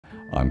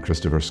I'm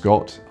Christopher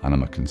Scott and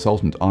I'm a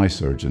consultant eye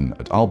surgeon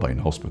at Albyn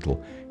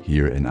Hospital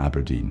here in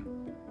Aberdeen.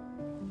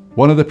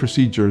 One of the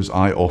procedures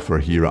I offer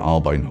here at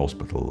Albyn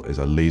Hospital is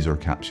a laser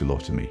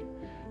capsulotomy.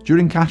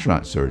 During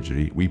cataract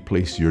surgery, we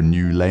place your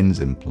new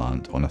lens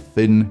implant on a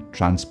thin,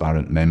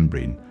 transparent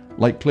membrane,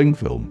 like cling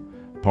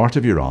film, part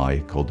of your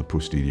eye called the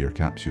posterior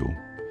capsule.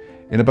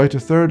 In about a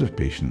third of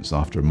patients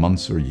after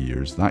months or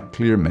years, that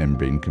clear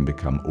membrane can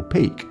become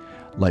opaque,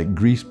 like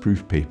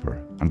greaseproof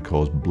paper, and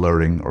cause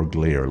blurring or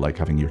glare like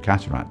having your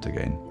cataract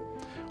again.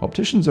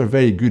 Opticians are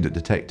very good at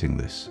detecting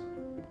this.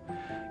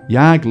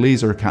 YAG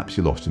Laser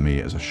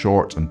Capsulotomy is a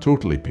short and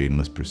totally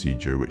painless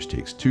procedure which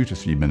takes 2 to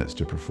 3 minutes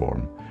to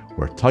perform,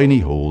 where tiny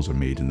holes are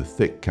made in the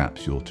thick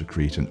capsule to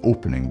create an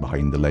opening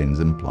behind the lens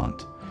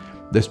implant.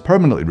 This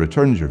permanently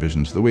returns your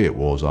vision to the way it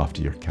was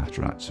after your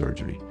cataract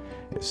surgery.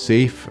 It's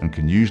safe and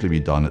can usually be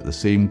done at the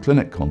same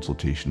clinic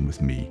consultation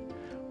with me.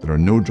 There are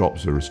no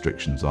drops or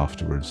restrictions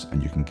afterwards,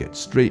 and you can get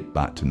straight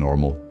back to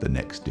normal the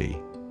next day.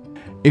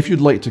 If you'd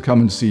like to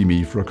come and see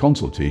me for a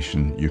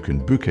consultation, you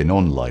can book in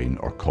online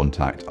or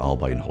contact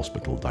Albyn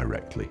Hospital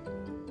directly.